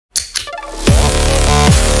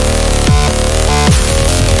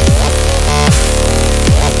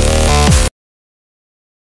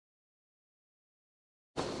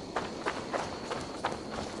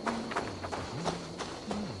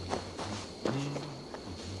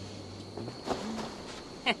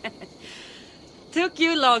Took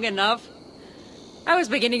you long enough. I was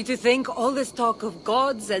beginning to think all this talk of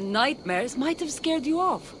gods and nightmares might have scared you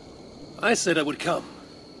off. I said I would come.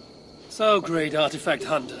 So, great artifact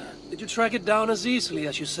hunter, did you track it down as easily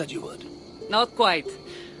as you said you would? Not quite.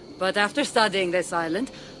 But after studying this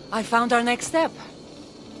island, I found our next step.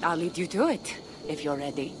 I'll lead you to it, if you're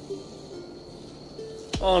ready.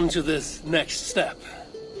 On to this next step.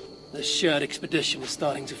 The shared expedition is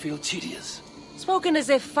starting to feel tedious. Spoken as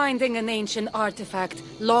if finding an ancient artifact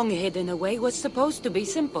long hidden away was supposed to be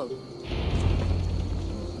simple.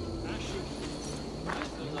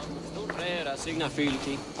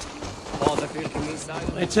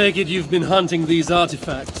 I take it you've been hunting these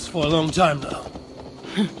artifacts for a long time now.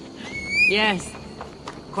 Yes,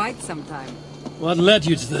 quite some time. What led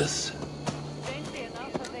you to this? Strangely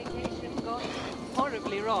enough, a vacation gone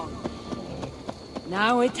horribly wrong.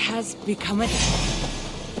 Now it has become a...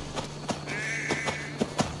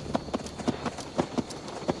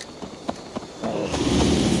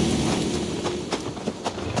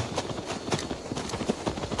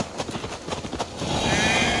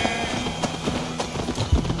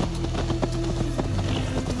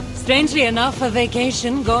 Strangely enough, a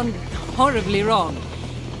vacation gone horribly wrong.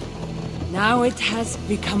 Now it has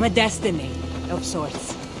become a destiny of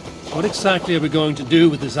sorts. What exactly are we going to do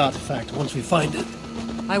with this artifact once we find it?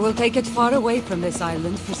 I will take it far away from this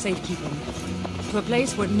island for safekeeping. To a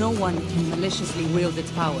place where no one can maliciously wield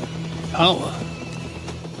its power. Power?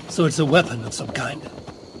 So it's a weapon of some kind?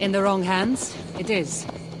 In the wrong hands, it is.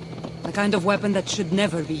 The kind of weapon that should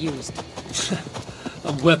never be used.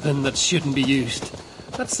 A weapon that shouldn't be used.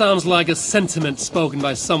 That sounds like a sentiment spoken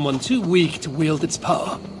by someone too weak to wield its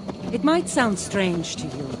power. It might sound strange to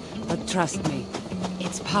you, but trust me,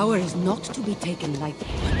 its power is not to be taken lightly.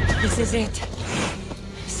 This is it.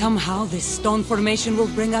 Somehow this stone formation will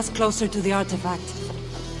bring us closer to the artifact.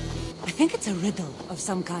 I think it's a riddle of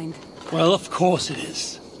some kind. Well, of course it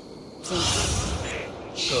is.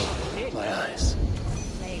 Oh, my eyes.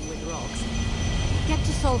 Playing with rocks. Get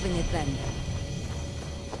to solving it then.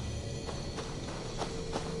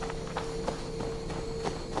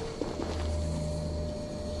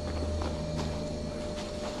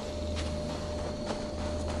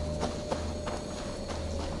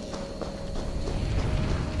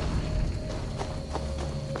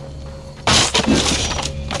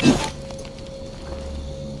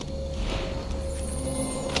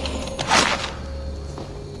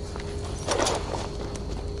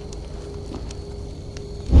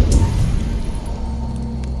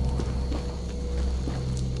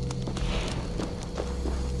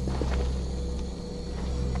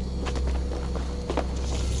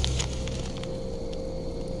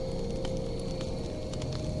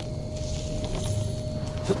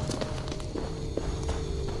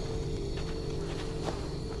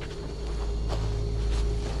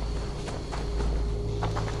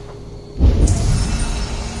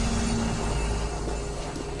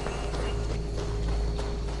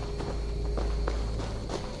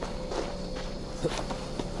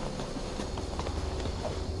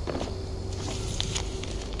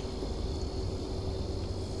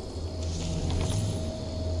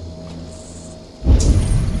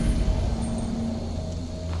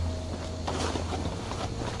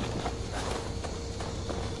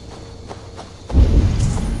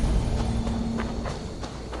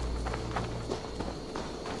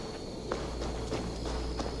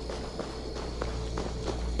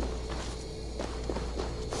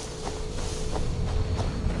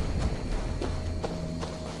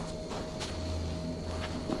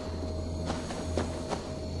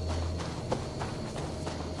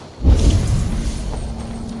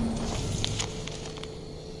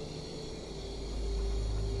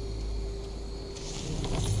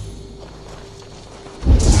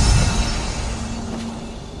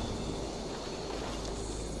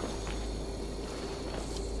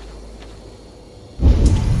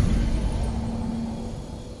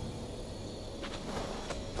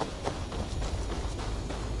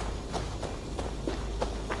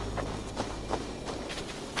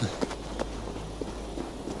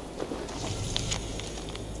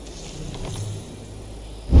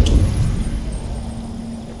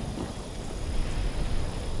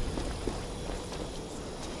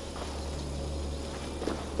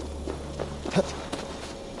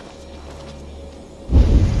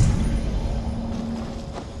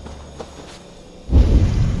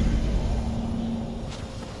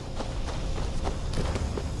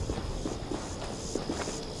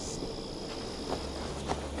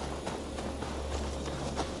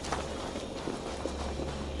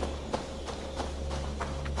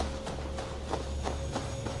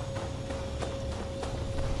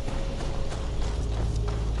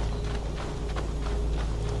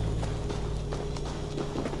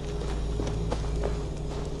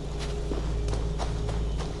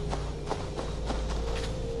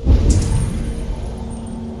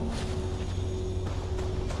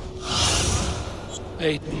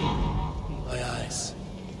 Aid me. My eyes.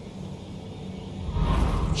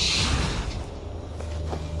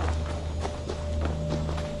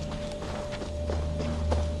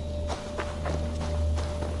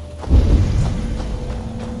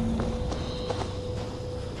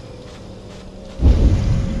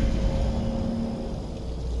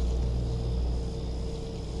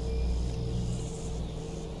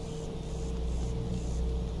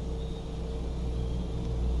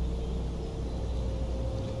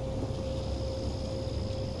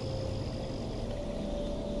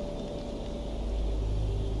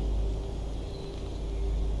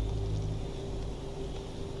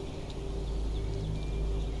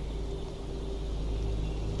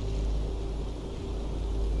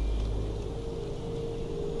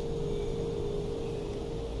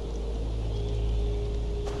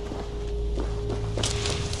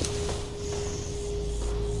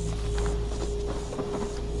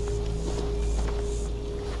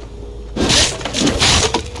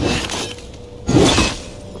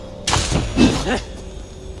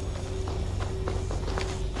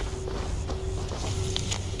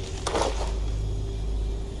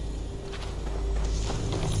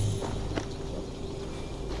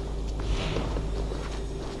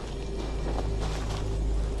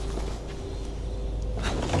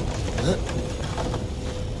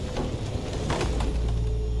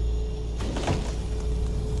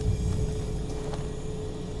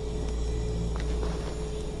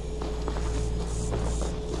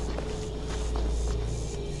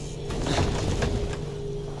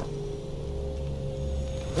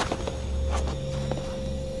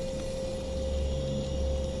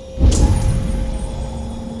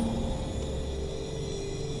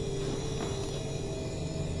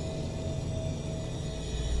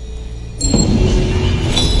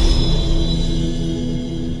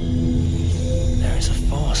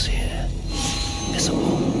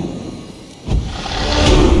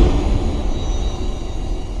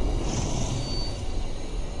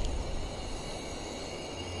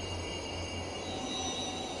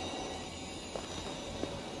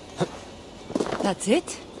 That's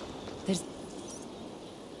it? There's...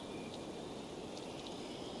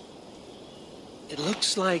 It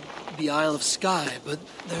looks like the Isle of Skye, but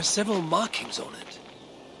there are several markings on it.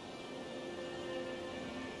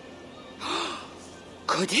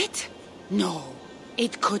 Could it? No,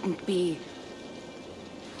 it couldn't be.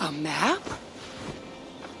 A map?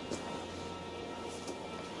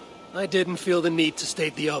 I didn't feel the need to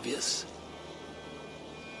state the obvious.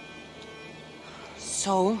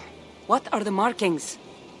 So, what are the markings?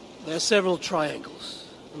 There are several triangles,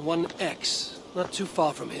 and one X, not too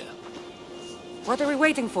far from here. What are we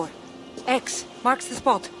waiting for? X marks the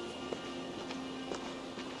spot.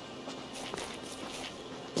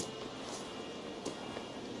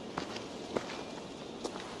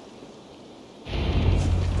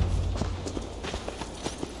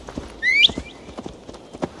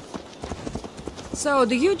 So,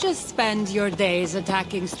 do you just spend your days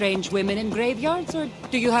attacking strange women in graveyards, or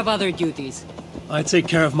do you have other duties? I take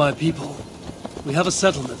care of my people. We have a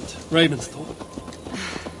settlement, Ravensthorpe.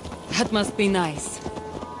 That must be nice.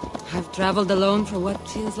 I've traveled alone for what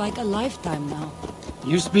feels like a lifetime now.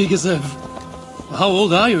 You speak as if... How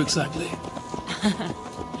old are you exactly?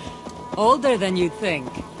 Older than you'd think.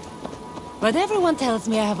 But everyone tells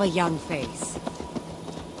me I have a young face.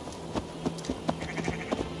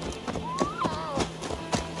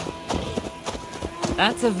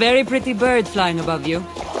 That's a very pretty bird flying above you.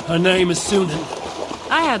 Her name is Sunan.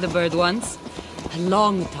 I had a bird once. A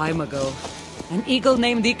long time ago. An eagle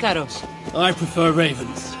named Ikaros. I prefer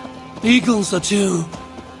ravens. Eagles are too...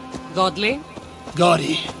 Godly?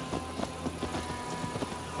 gaudy.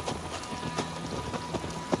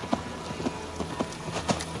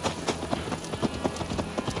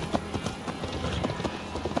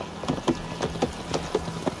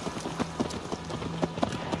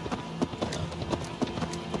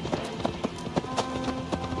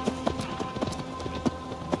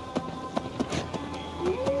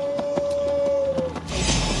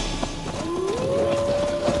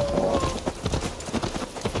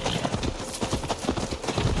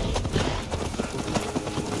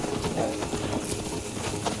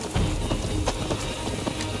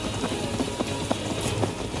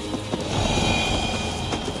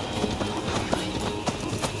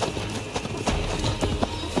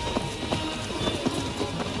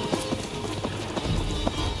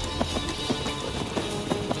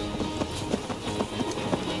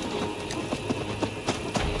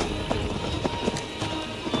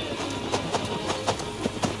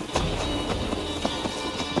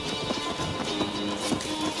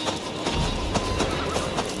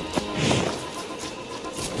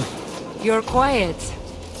 You're quiet.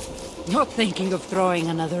 Not thinking of throwing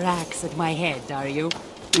another axe at my head, are you?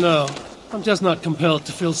 No, I'm just not compelled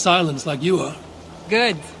to fill silence like you are.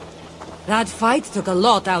 Good. That fight took a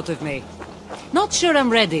lot out of me. Not sure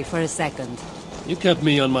I'm ready for a second. You kept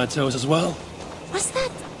me on my toes as well. Was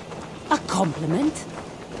that a compliment?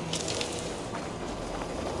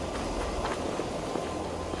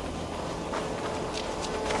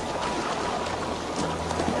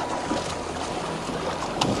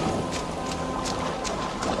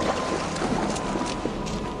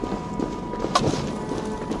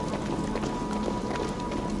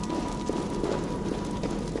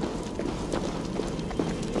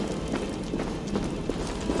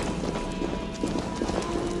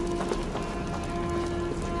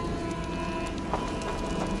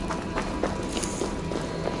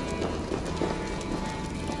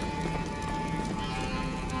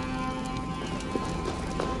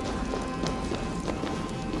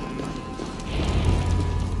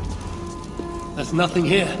 There's nothing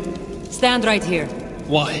here. Stand right here.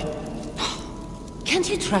 Why? Can't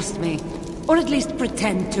you trust me? Or at least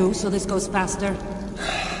pretend to, so this goes faster?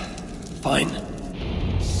 Fine.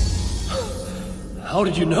 How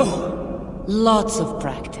did you know? Lots of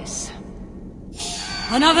practice.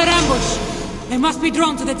 Another ambush! They must be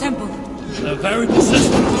drawn to the temple. They're very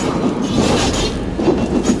persistent.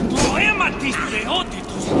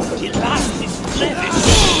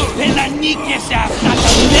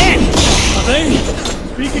 Are they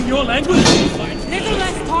speaking your language? Little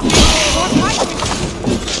less talking, more fighting!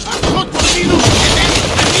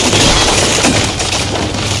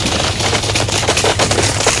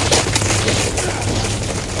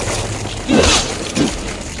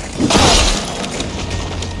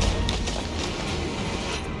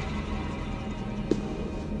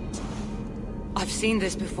 I've seen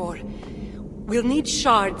this before. We'll need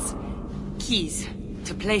shards, keys,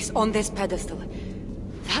 to place on this pedestal.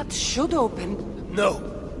 That should open... No.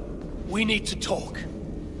 We need to talk.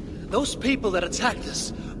 Those people that attacked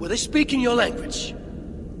us, were they speaking your language?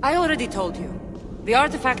 I already told you. The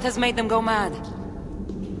artifact has made them go mad.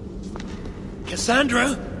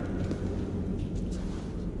 Cassandra?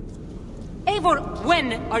 Eivor,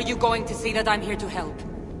 when are you going to see that I'm here to help?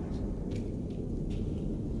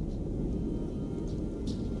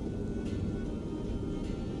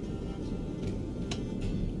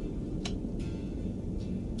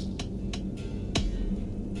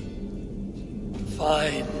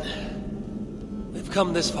 Fine. We've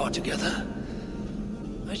come this far together.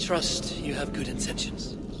 I trust you have good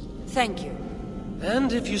intentions. Thank you.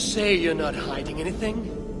 And if you say you're not hiding anything,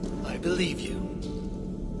 I believe you.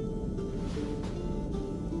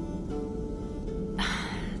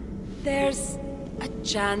 There's a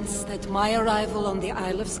chance that my arrival on the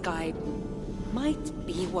Isle of Skye might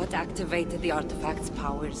be what activated the artifact's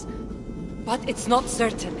powers. But it's not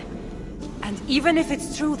certain. And even if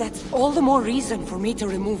it's true, that's all the more reason for me to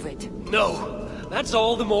remove it. No! That's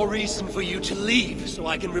all the more reason for you to leave, so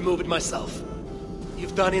I can remove it myself.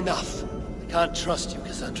 You've done enough. I can't trust you,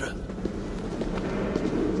 Cassandra.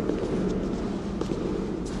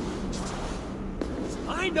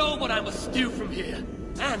 I know what I must do from here.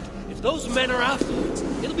 And if those men are after you,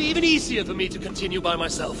 it'll be even easier for me to continue by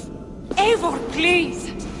myself. Eivor,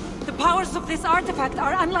 please! The powers of this artifact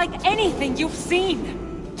are unlike anything you've seen!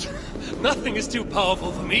 Nothing is too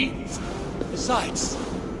powerful for me. Besides,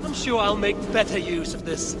 I'm sure I'll make better use of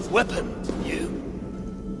this weapon, you.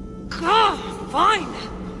 Fine!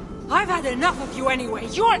 I've had enough of you anyway.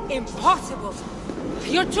 You're impossible!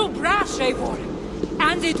 You're too brash, Eivor!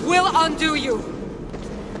 And it will undo you!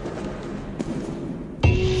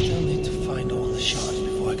 Still need to find all the shards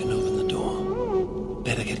before I can open the door.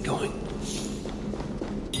 Better get going.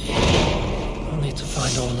 I'll need to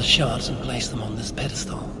find all the shards and place them on this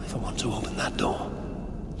pedestal if I want to open that door.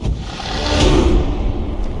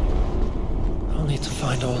 I'll need to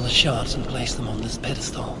find all the shards and place them on this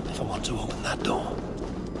pedestal if I want to open that door.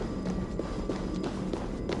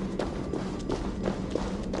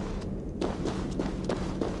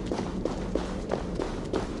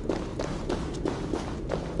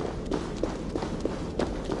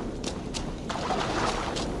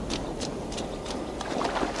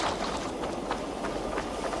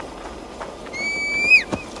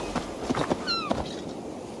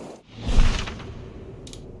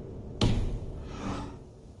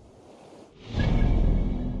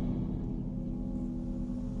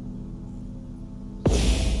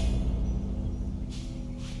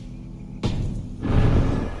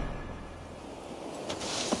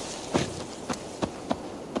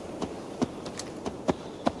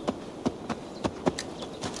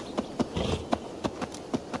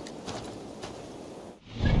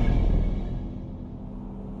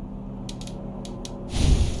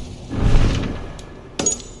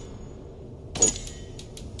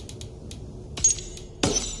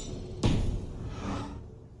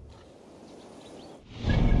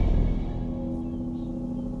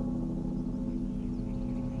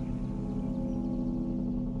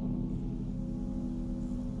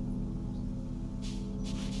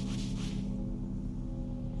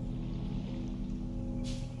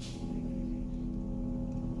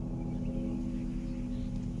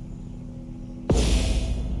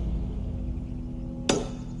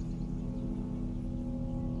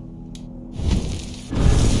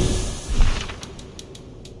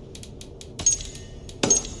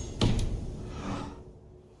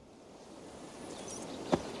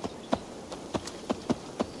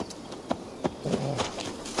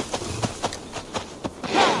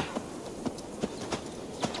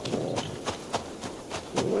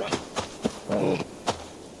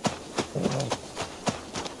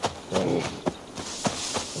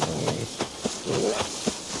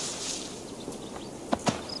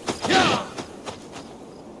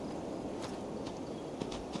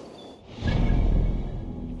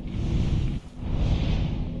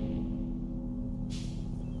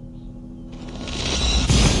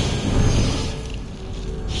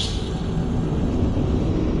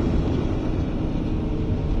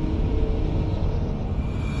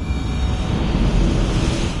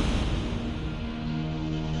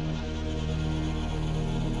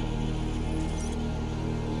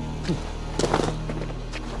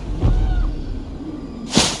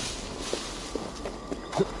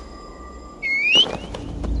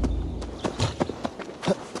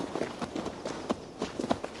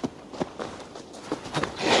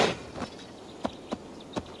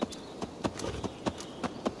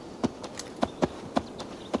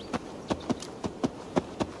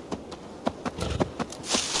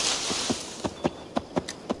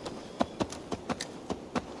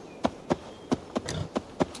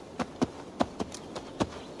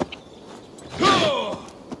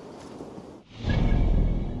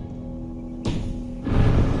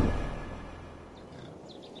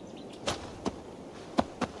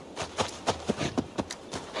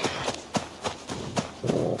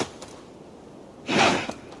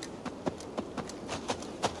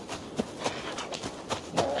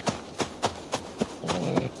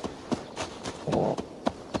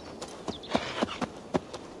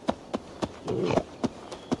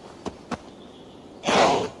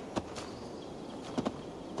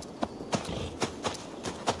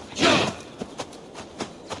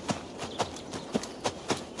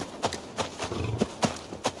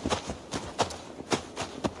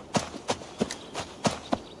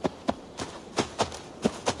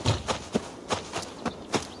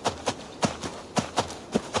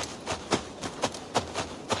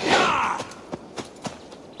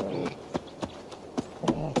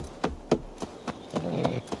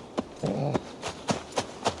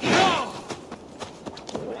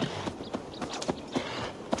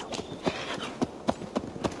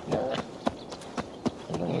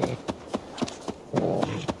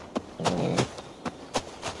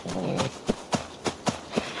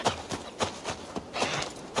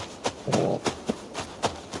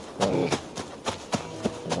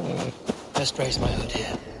 Just raise my hood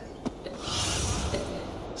here.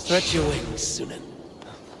 Stretch your wings, Sunan.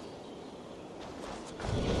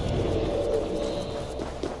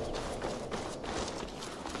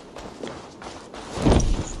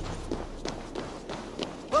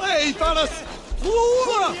 Hey, fellas!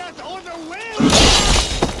 Floor! On the wheel!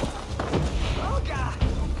 Oh, God!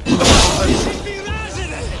 This is the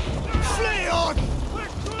resident! Flee on!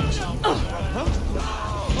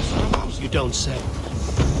 You don't say.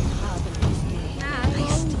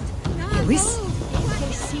 Luis?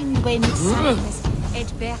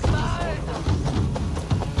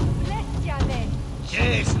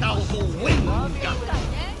 Che sta winga!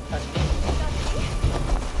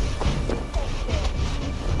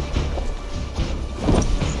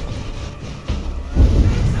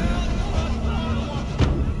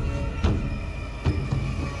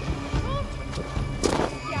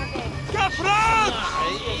 كفرات!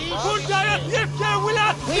 كنت يتيك يا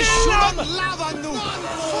ولاد Lasciamo lavano!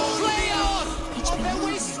 Flee on! Open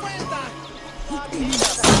we surrender!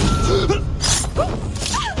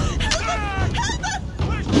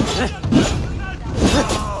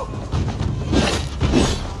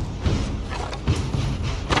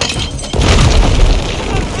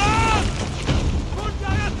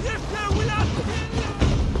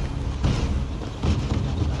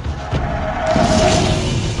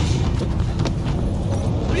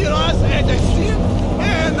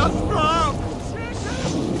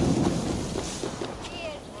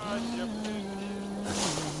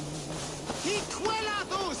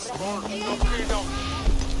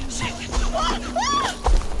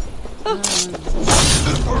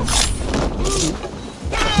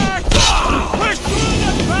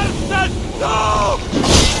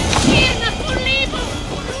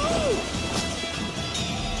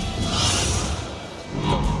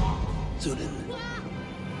 Sunan.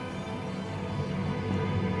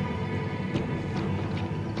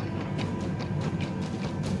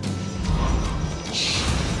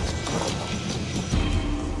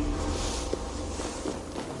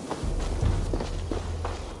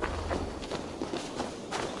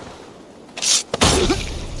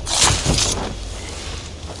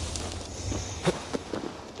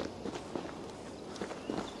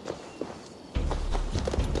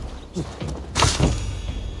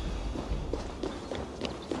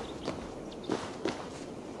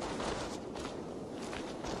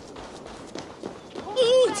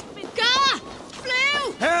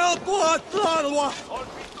 Help! What?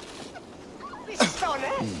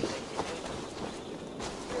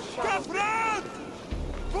 كفرات!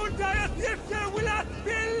 كنت يتيك يا ولاد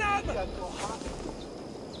بلد!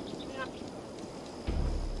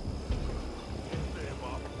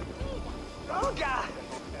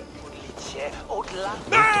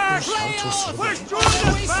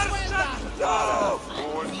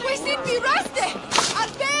 We sind die Röste!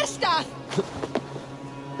 Alberstadt!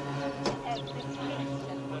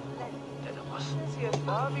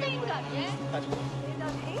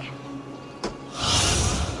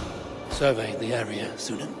 Survey the area,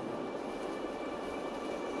 Sunan.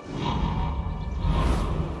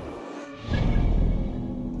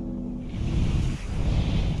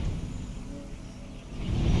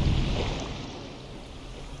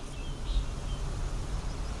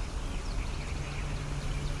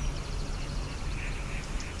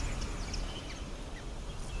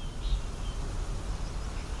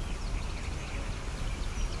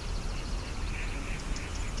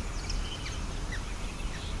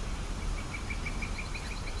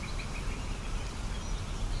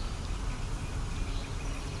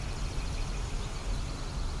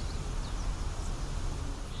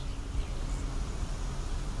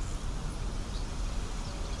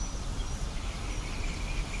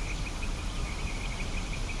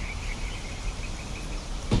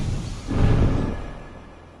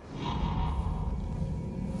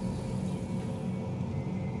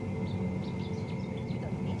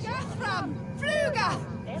 Fluga!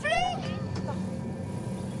 Flug!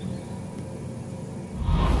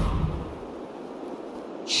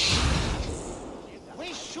 We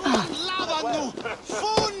should lavano!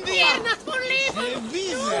 Fundia! Tjänat vår liv!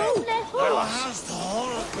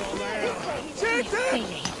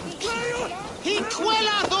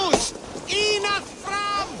 Hinquelados! Inat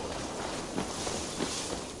fram!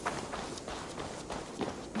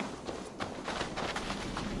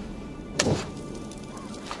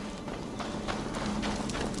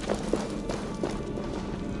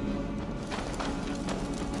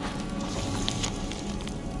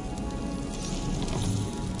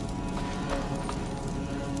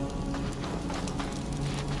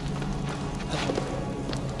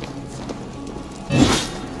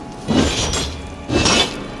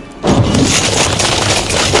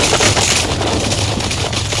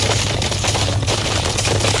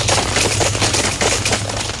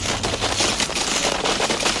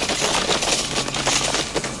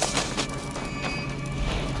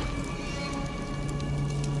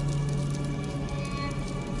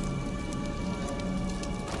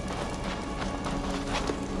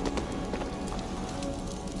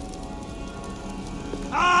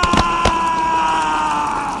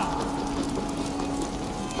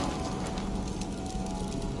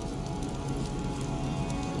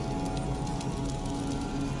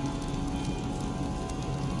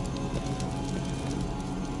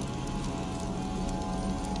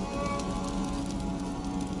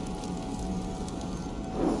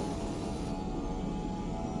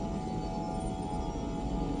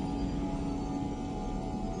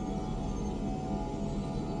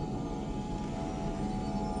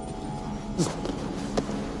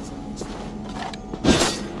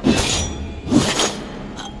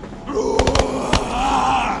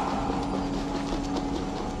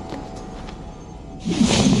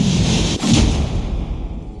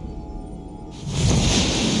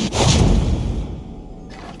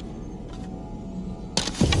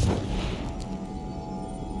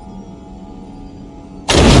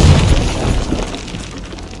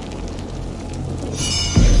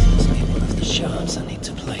 Shards I need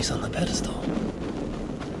to place on the pedestal.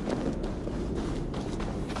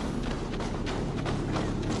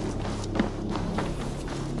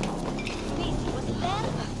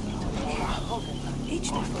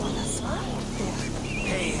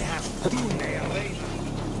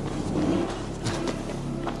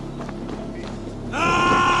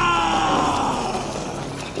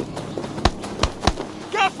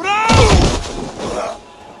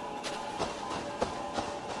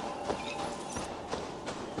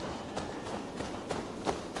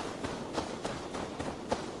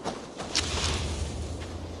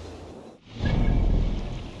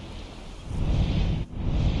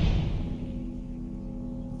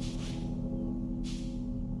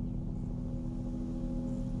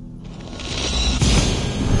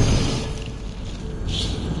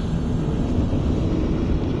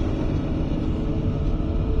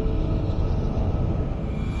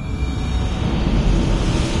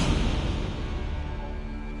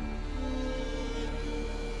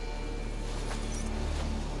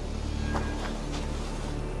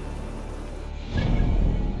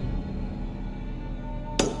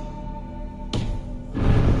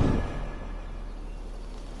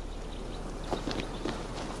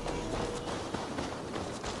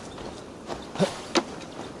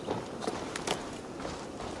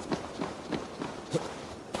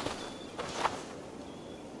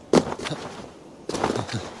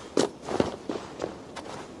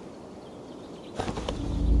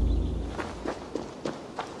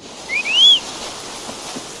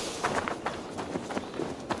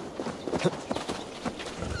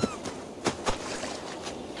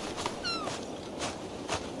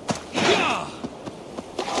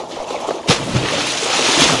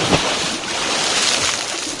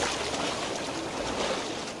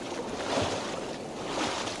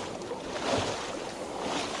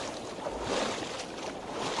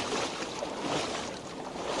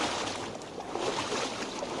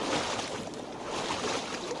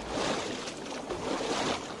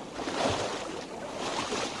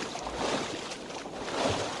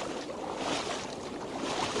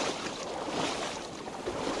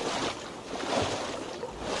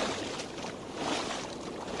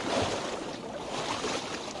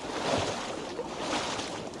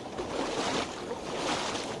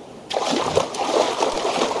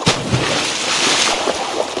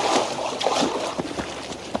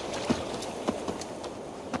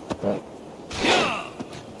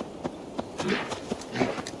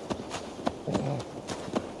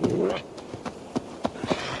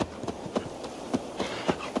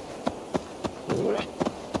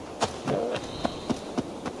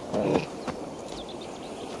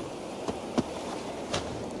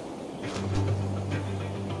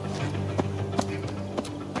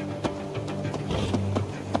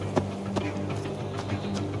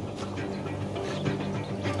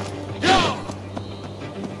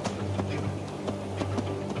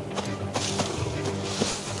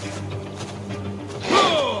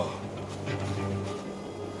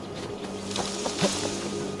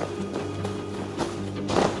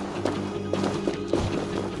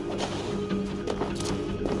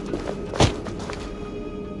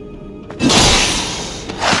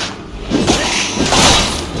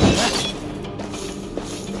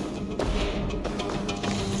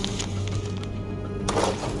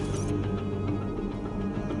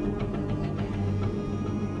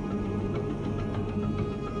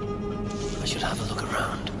 should have a look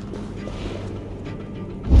around.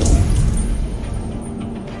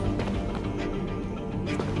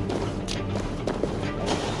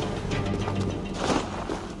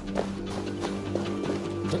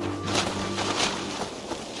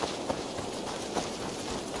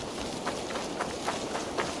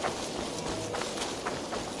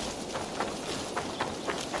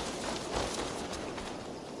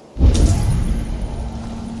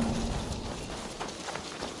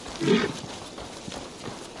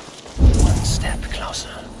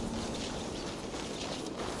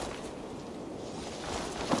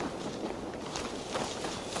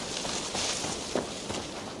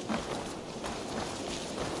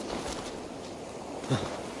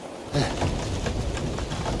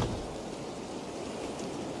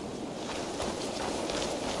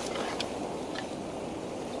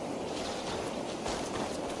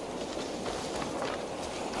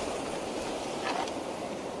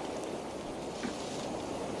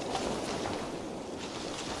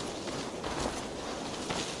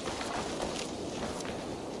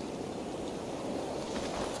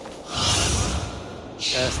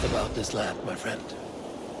 Asked about this land, my friend.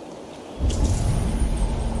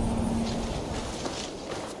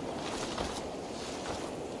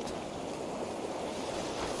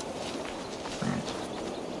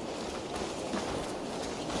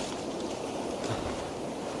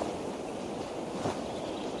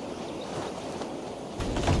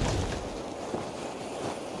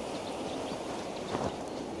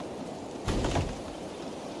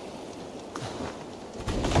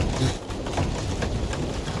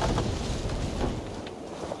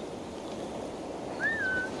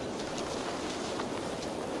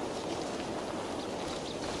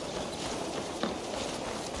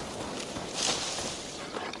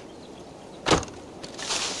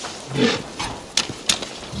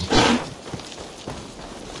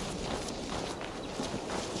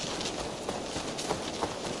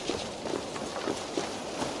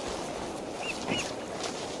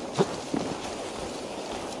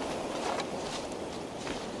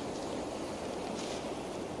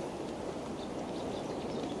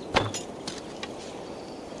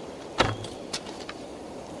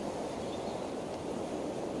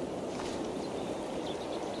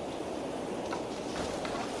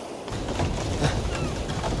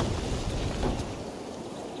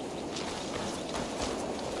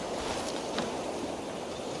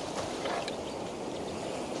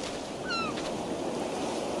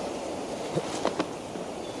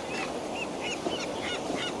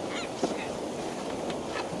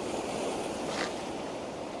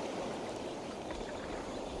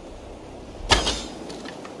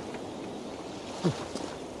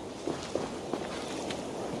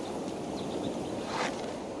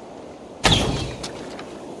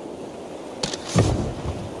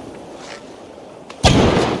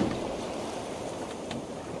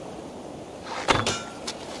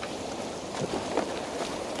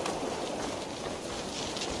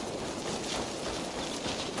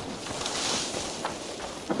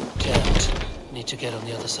 Need to get on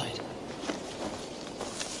the other side.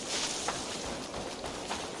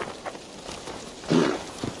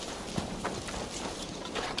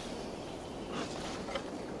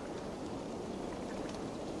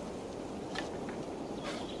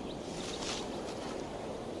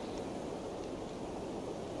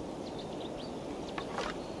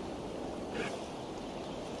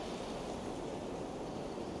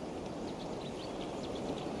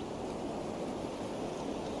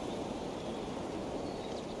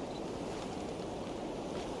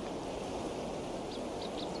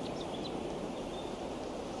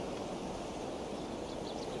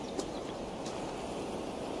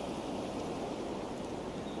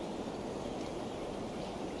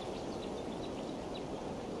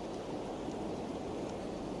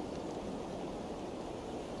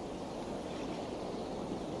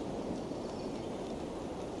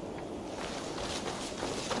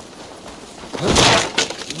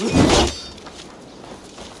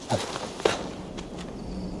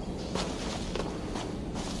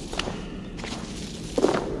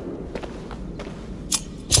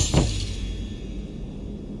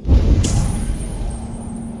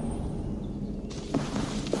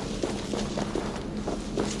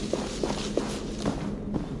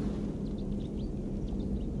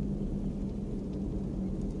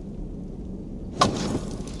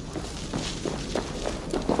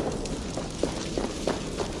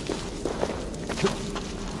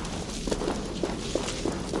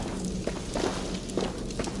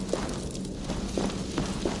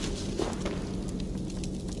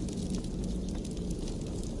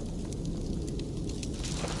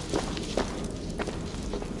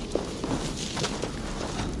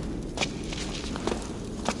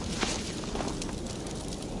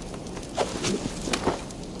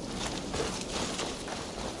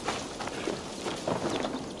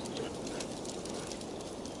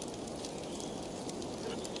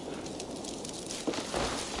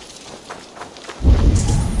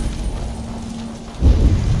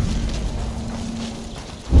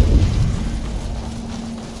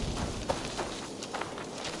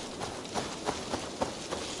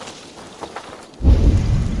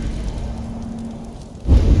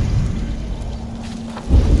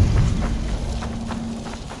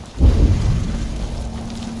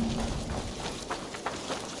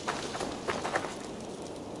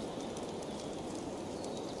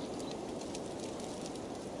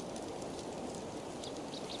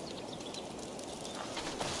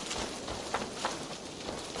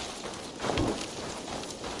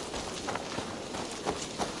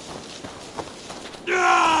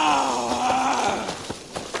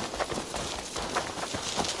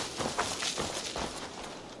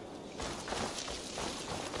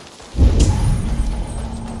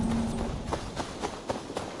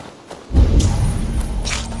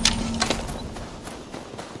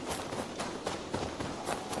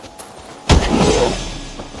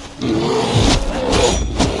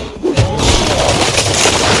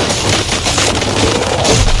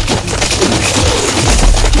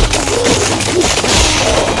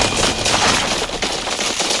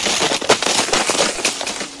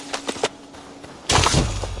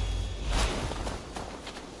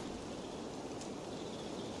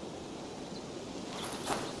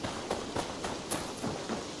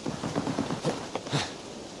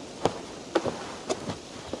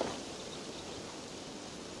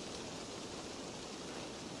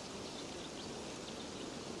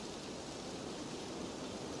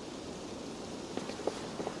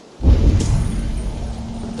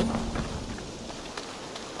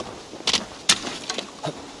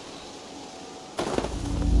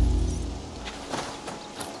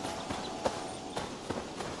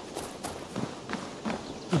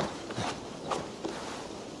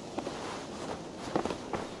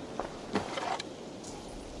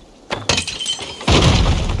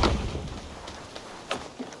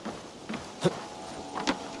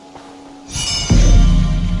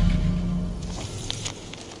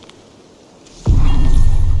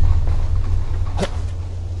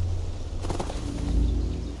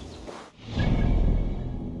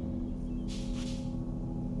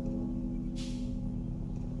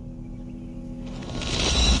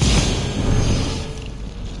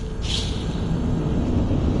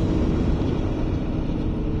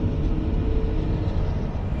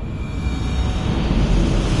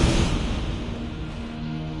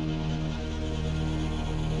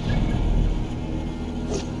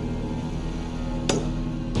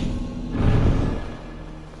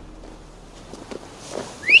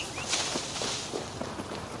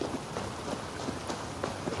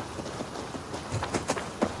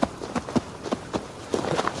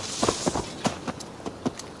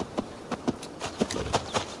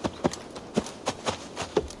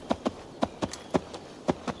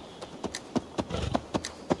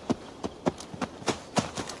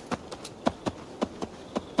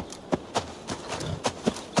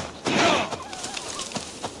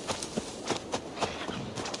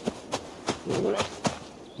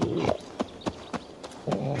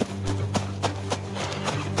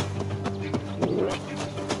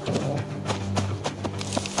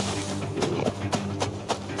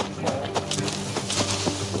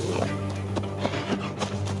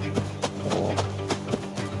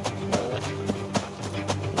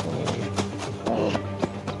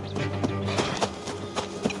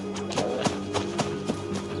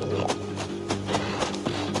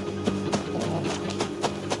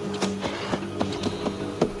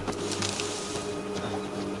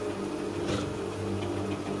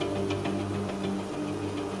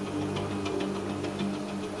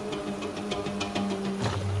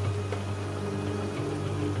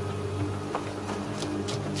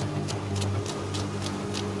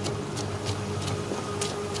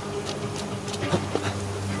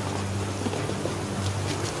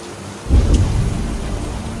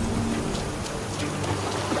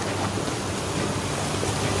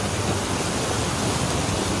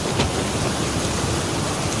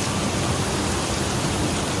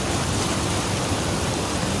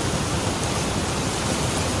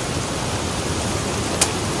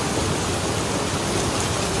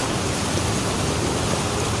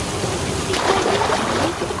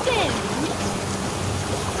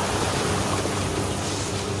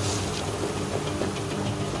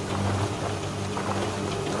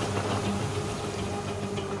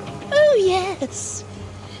 Yes.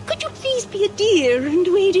 Could you please be a dear and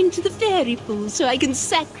wade into the fairy pool so I can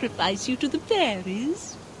sacrifice you to the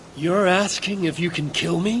fairies? You're asking if you can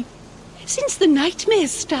kill me? Since the nightmare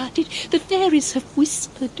started, the fairies have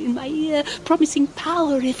whispered in my ear, promising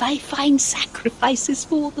power if I find sacrifices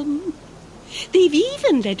for them. They've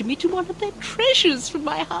even led me to one of their treasures from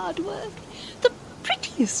my hard work, the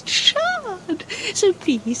prettiest shard. So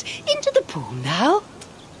please, into the pool now.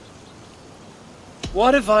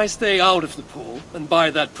 What if I stay out of the pool and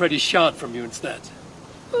buy that pretty shard from you instead?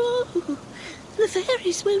 Oh, the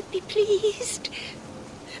fairies won't be pleased.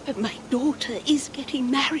 But my daughter is getting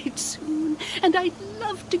married soon, and I'd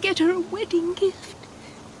love to get her a wedding gift.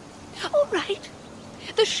 All right,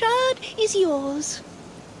 the shard is yours.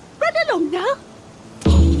 Run along now.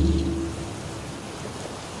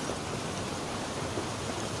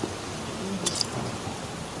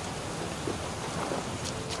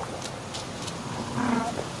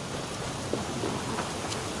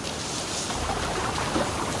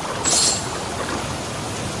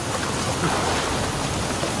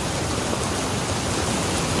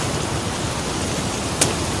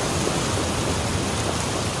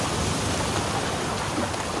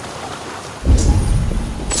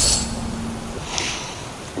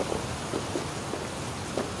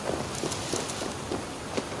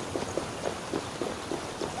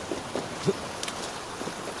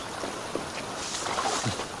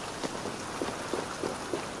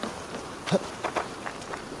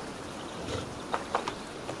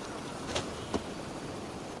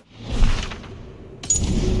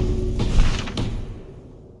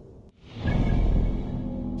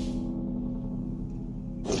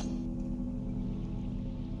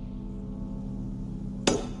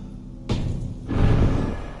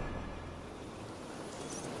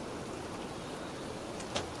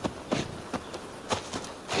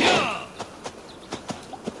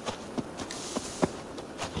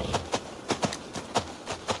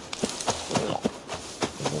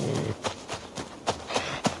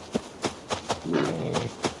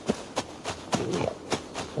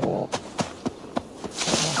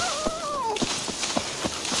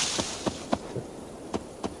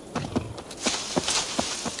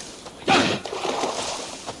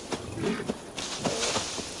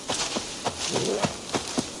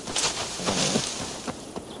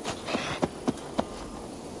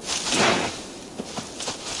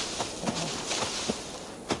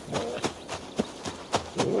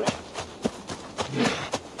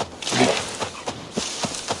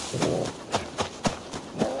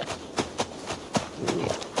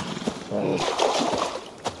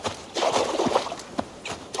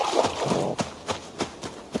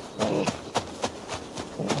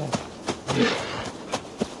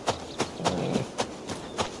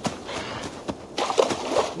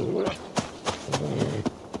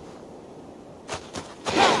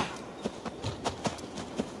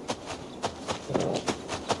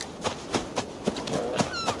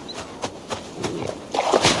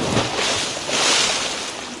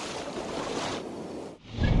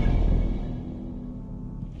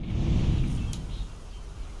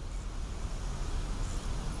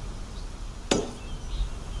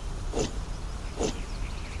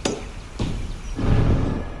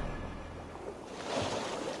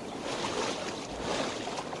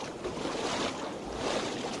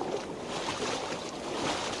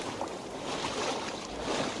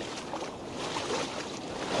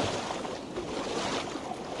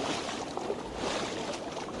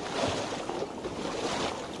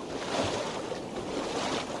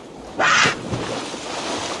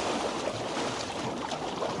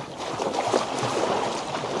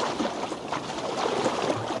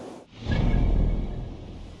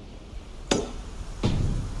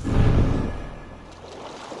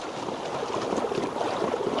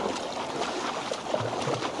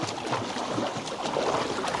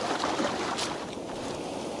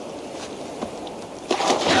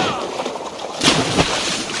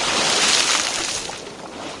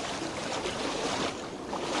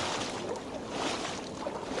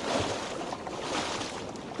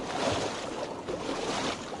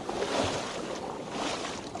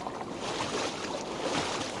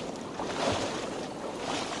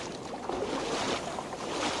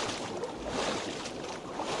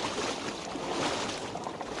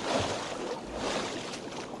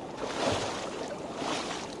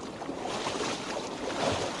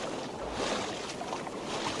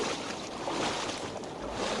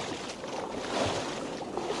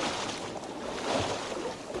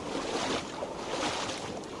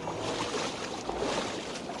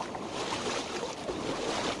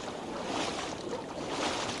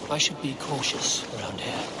 I should be cautious around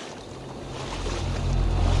here.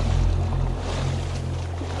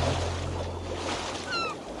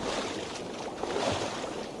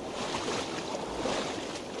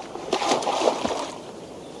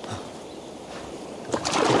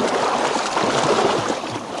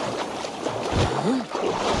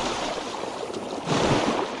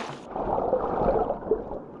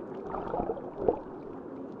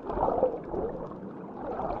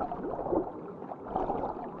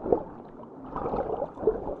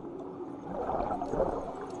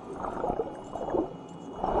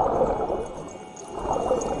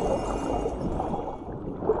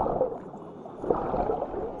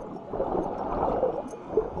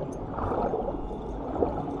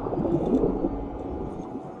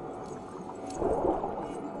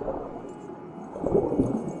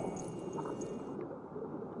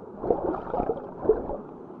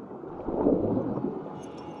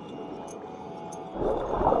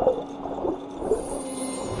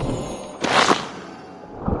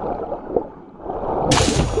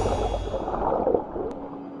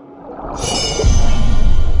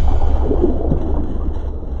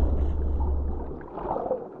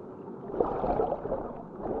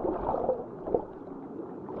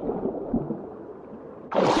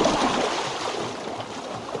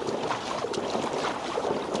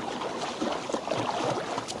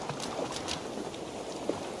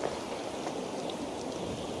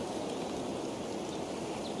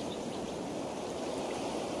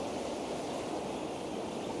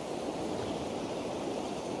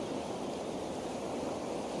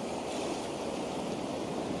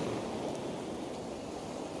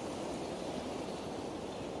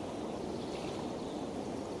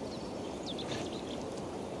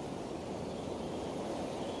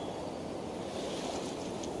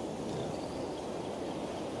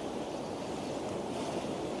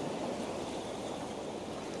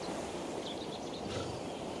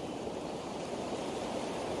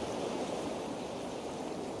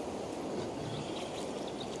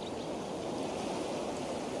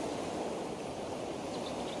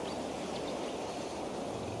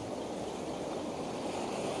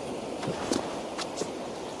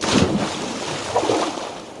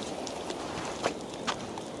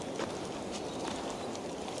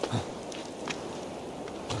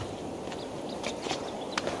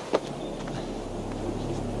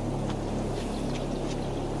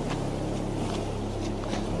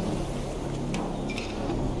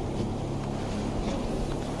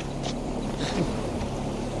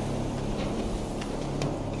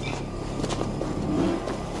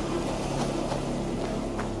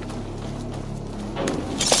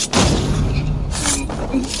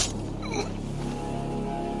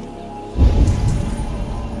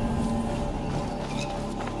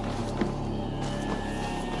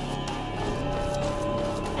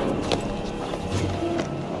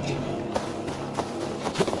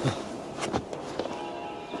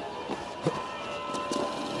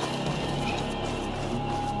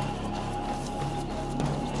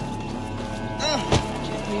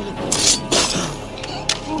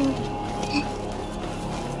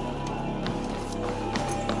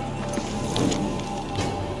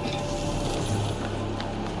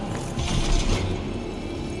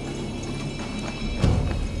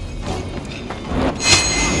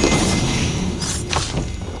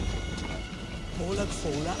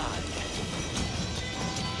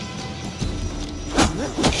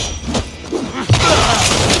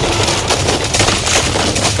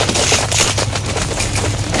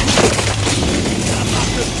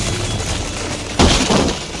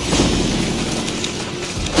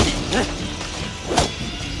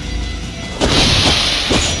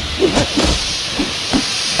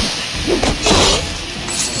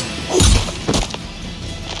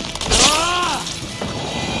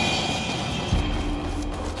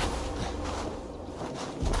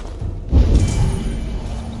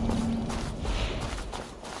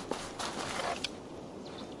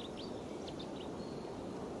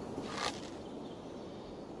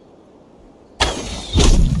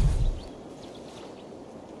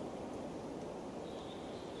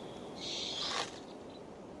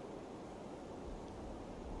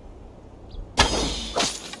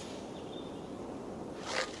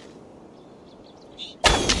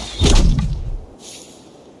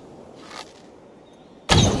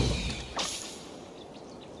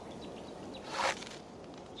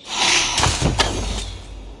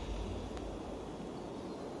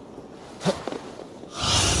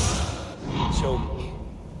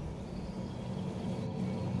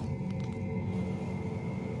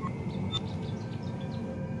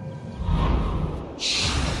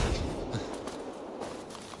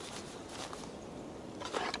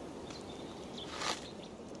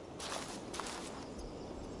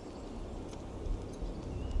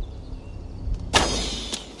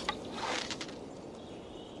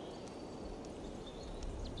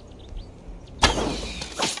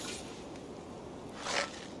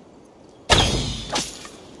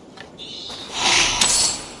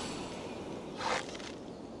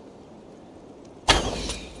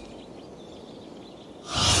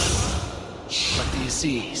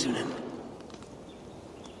 See, Sunan.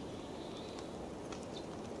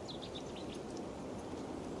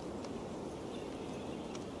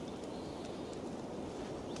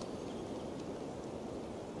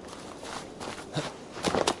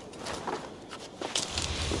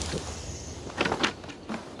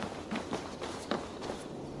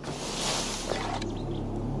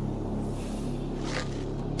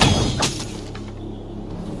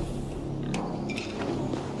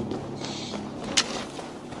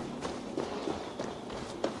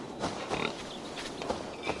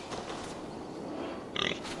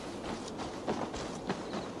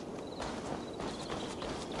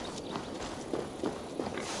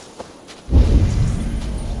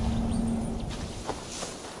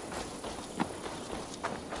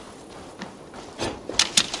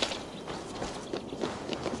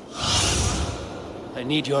 I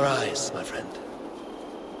need your eyes, my friend.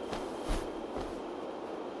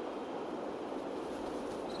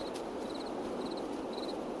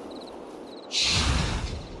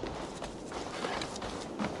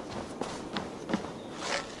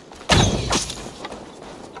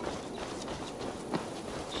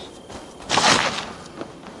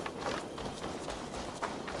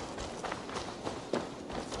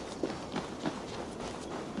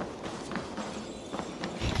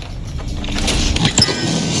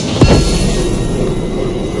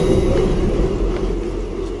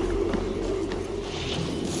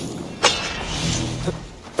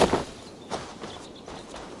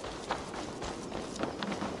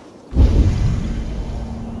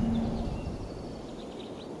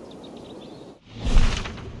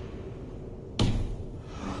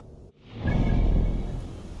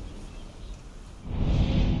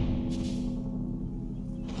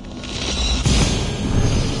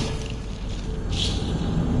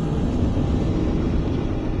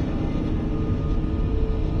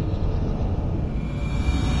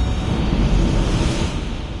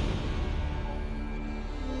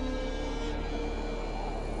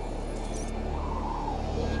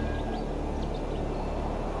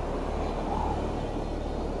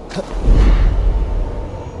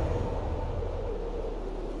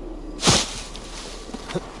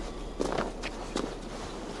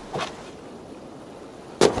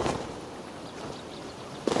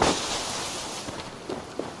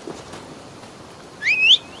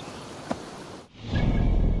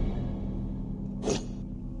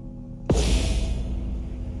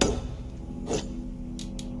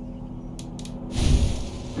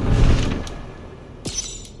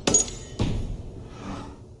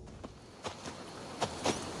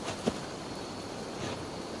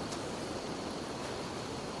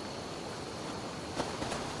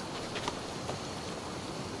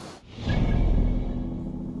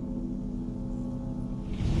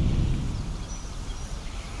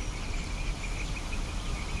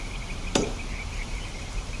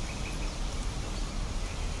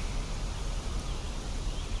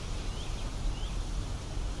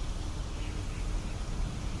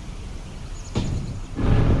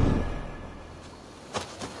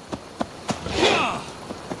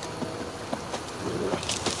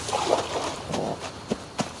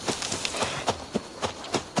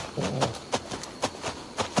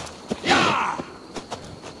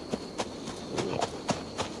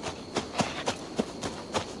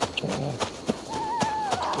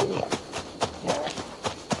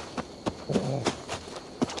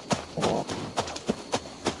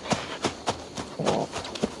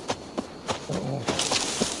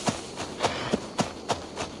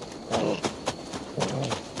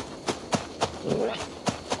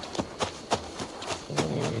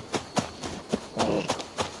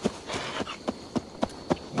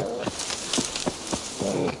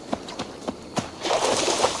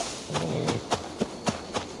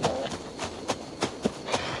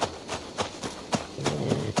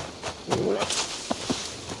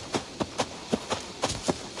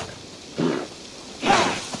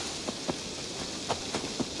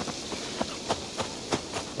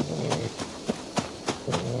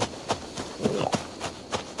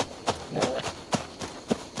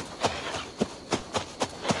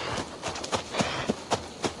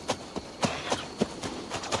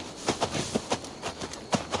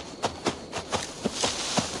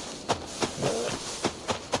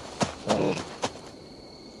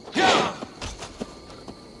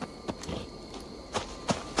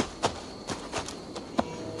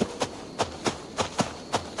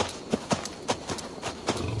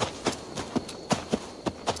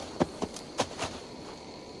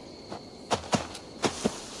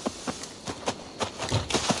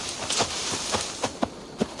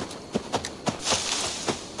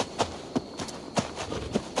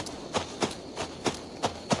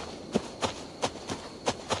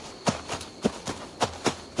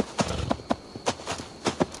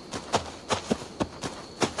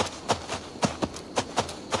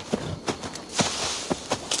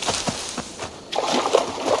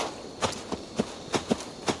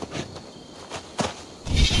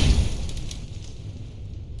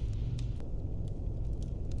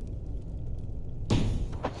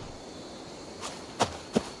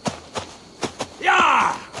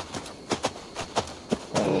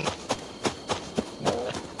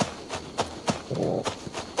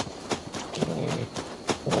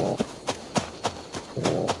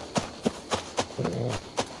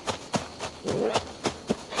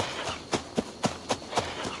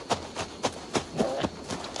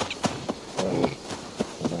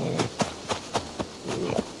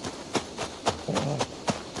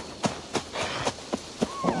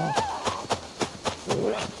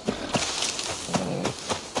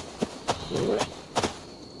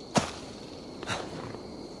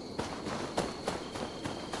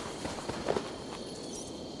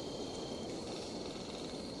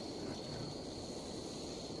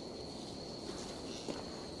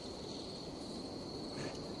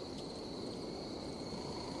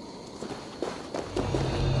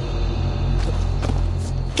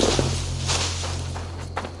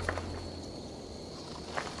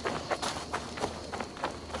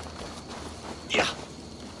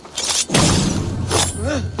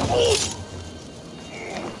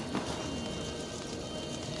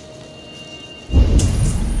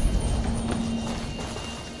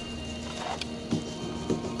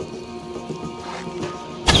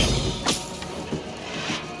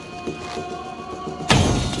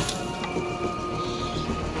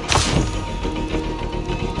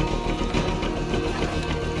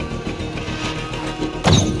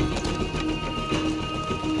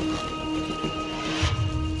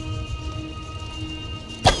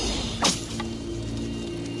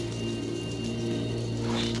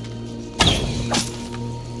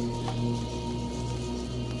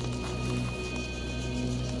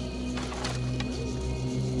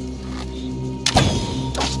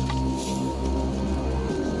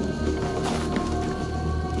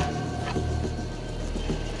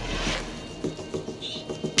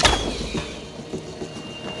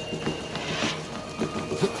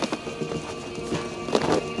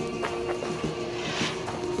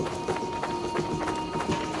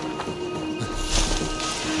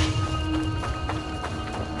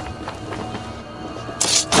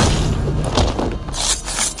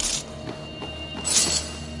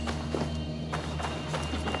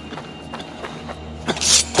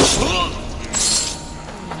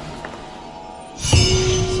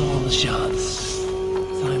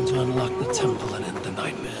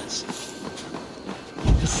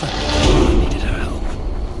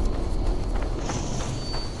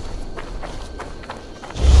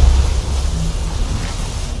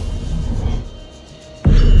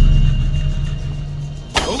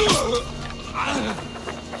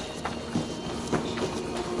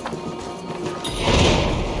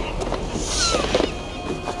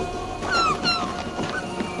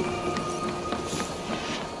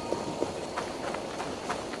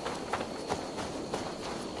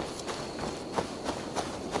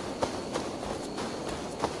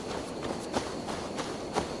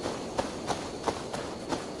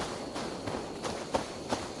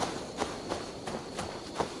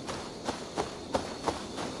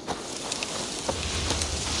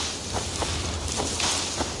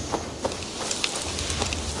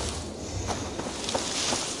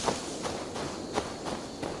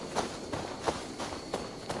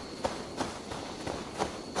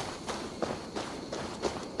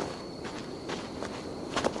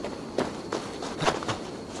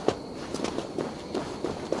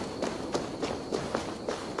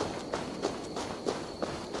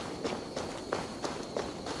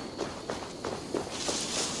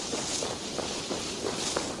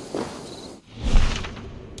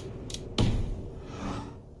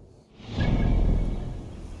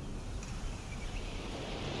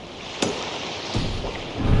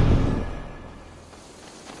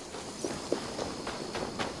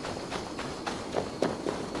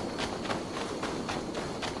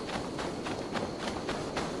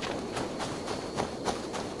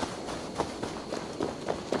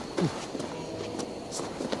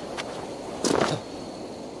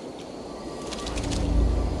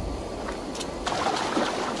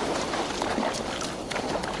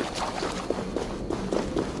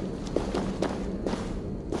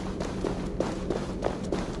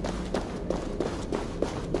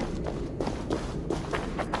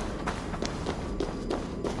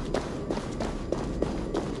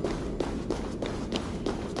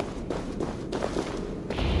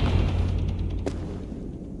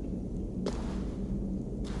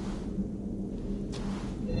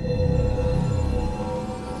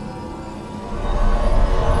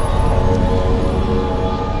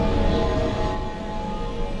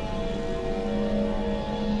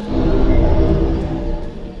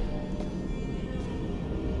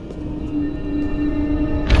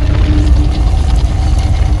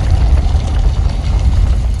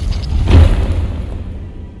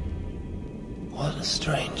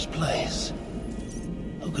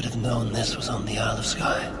 this was on the Isle of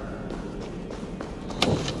Skye.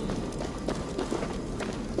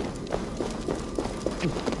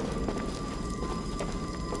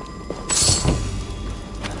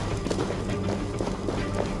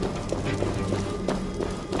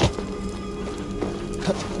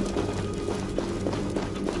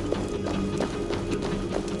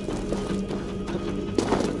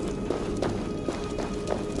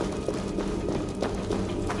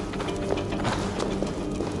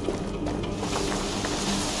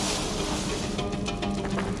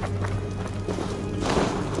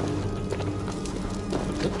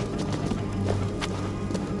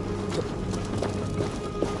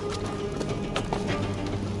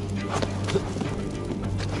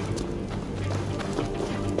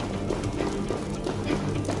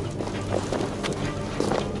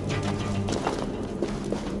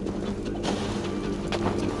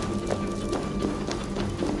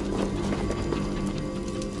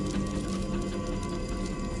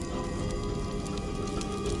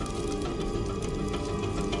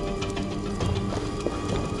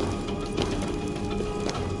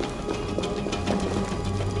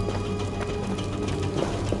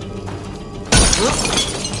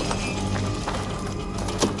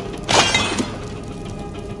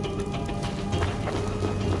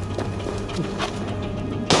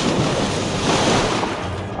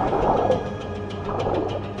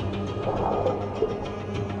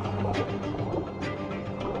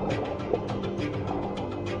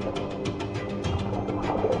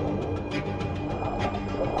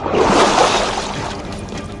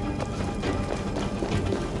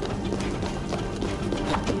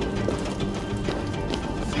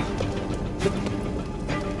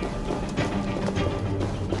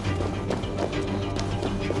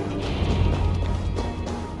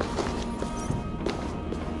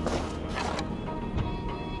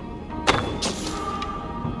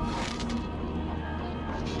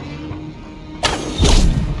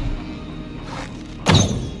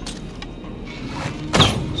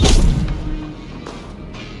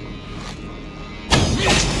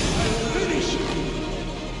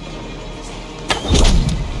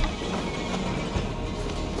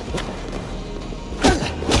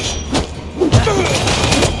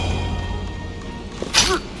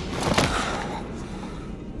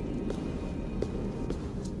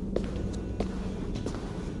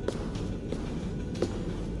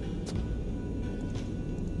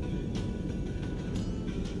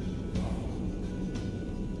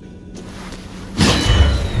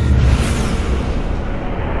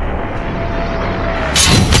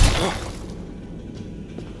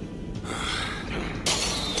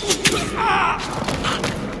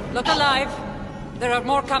 There are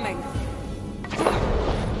more coming.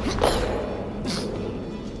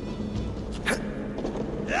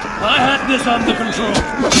 I had this under control.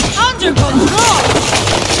 Under control?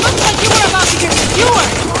 Looks like you were about to get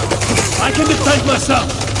skewered. I can defend myself.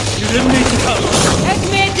 You didn't need to come.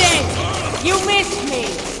 Admit it! You missed me!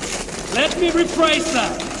 Let me rephrase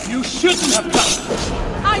that. You shouldn't have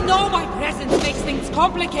come. I know my presence makes things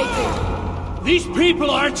complicated. These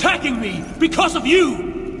people are attacking me because of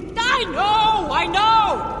you. I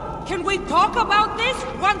know! Can we talk about this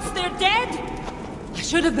once they're dead? I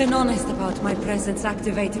should have been honest about my presence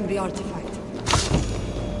activating the artifact.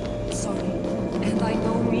 Sorry. And I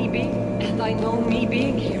know me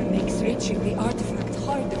being here makes reaching the artifact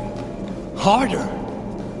harder. Harder?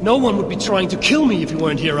 No one would be trying to kill me if you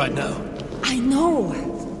weren't here right now. I know,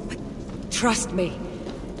 but trust me.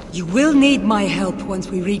 You will need my help once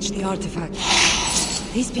we reach the artifact.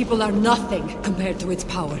 These people are nothing compared to its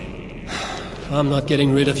power. I'm not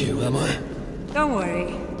getting rid of you, am I? Don't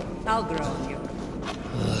worry. I'll grow on you.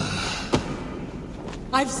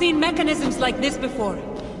 I've seen mechanisms like this before.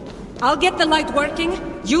 I'll get the light working.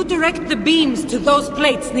 You direct the beams to those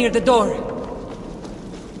plates near the door.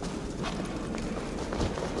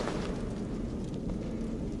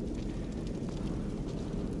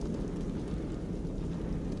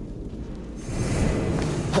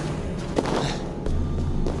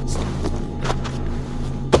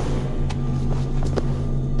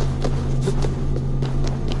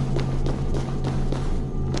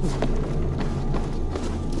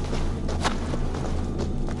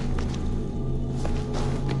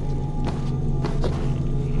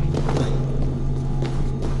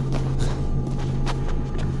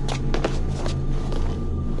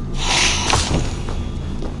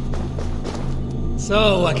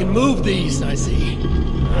 So, I can move these, I see.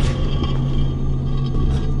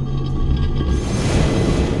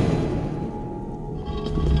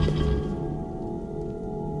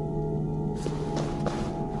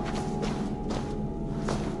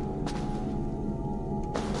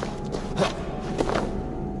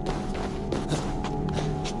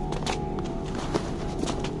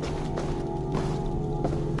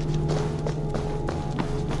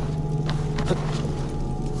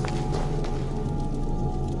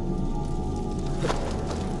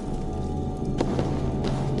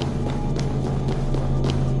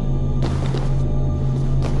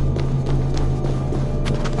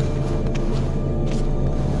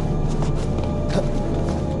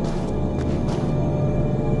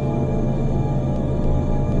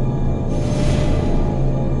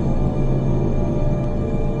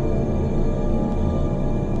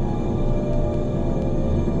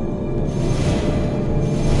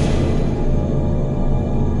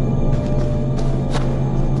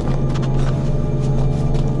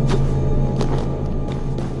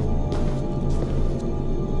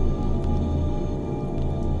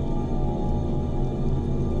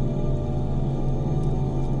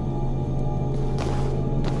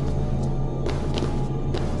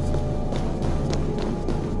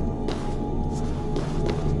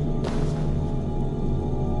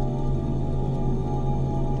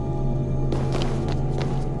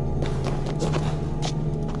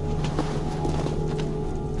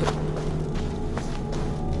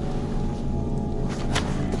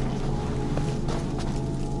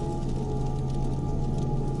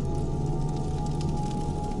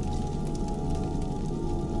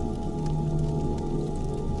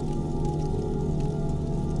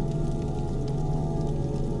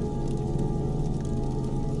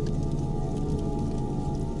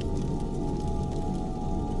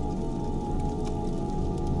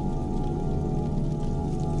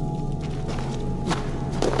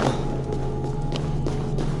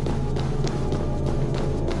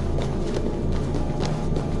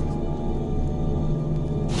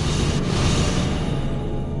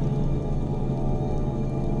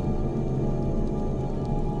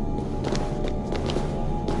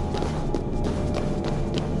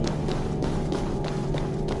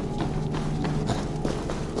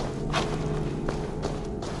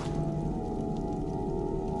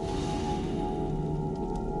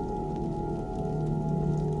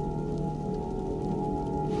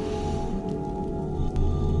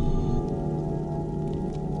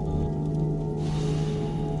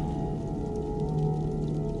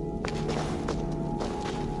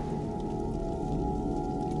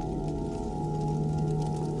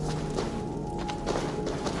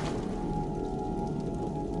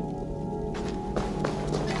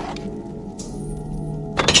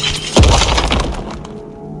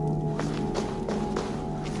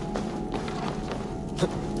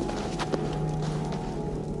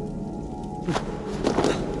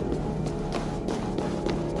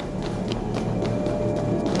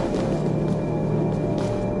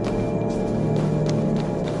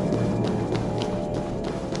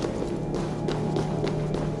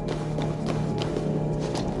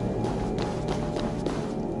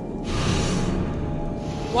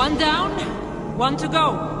 One down, one to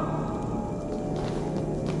go.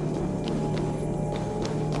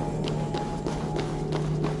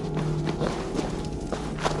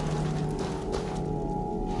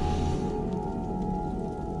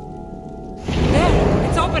 There,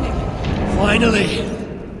 it's opening. Finally!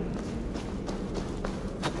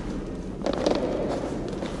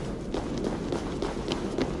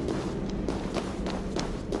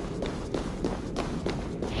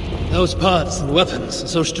 Those parts and weapons are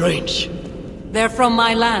so strange. They're from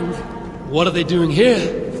my land. What are they doing here?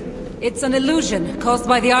 It's an illusion caused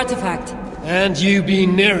by the artifact. And you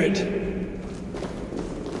being near it.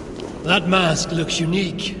 That mask looks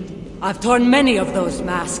unique. I've torn many of those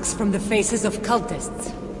masks from the faces of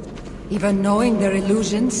cultists. Even knowing they're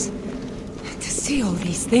illusions, to see all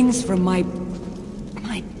these things from my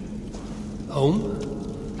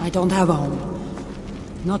Home? I don't have a home.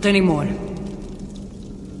 Not anymore.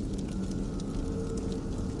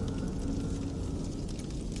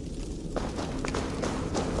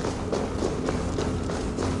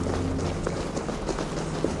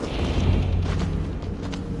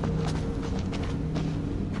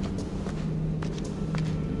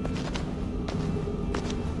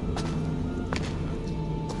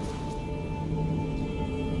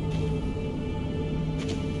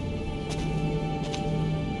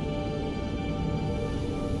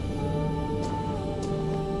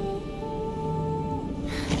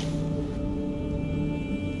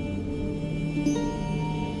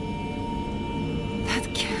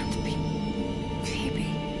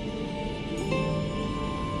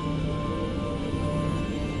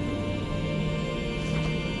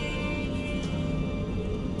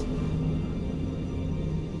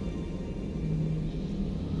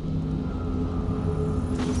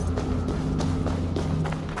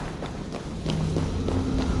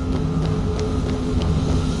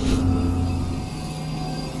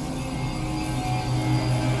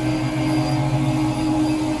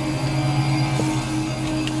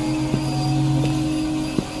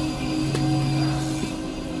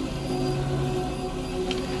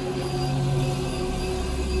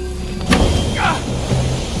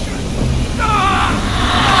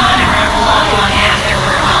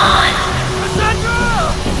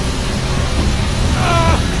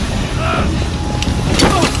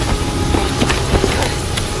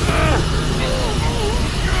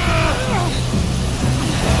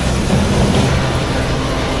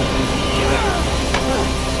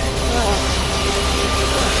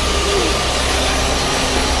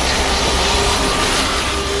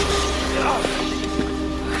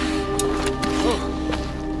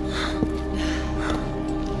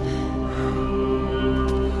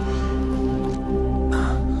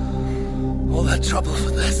 Trouble for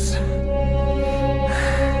this.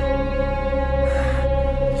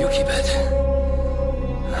 You keep it.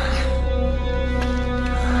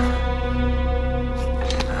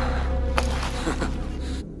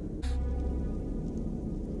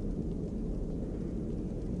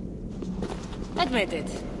 Admit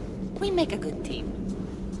it. We make a good team.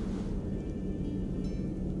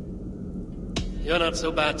 You're not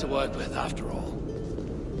so bad to work with, after all.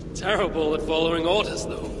 Terrible at following orders,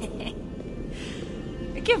 though.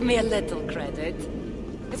 Give me a little credit.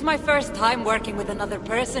 It's my first time working with another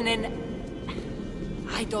person in...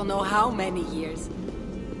 I don't know how many years.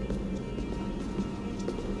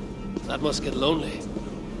 That must get lonely.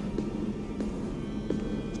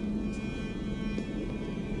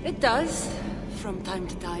 It does, from time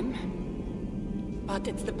to time. But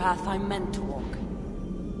it's the path I'm meant to walk.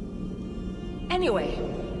 Anyway,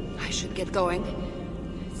 I should get going.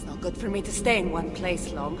 It's not good for me to stay in one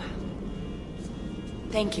place long.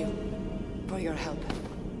 Thank you for your help.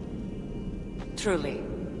 Truly.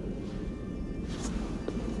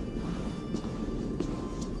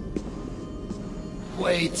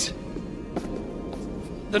 Wait.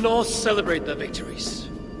 The North celebrate their victories.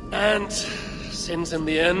 And since in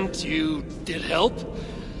the end you did help,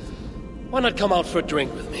 why not come out for a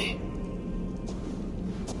drink with me?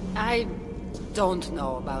 I don't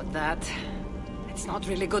know about that. It's not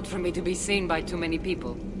really good for me to be seen by too many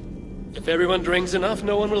people. If everyone drinks enough,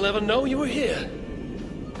 no one will ever know you were here.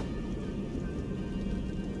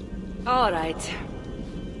 All right.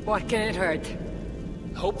 What can it hurt?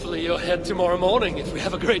 Hopefully you'll head tomorrow morning if we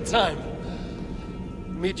have a great time.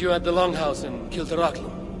 Meet you at the Longhouse in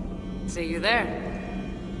Kiltarachlum. See you there.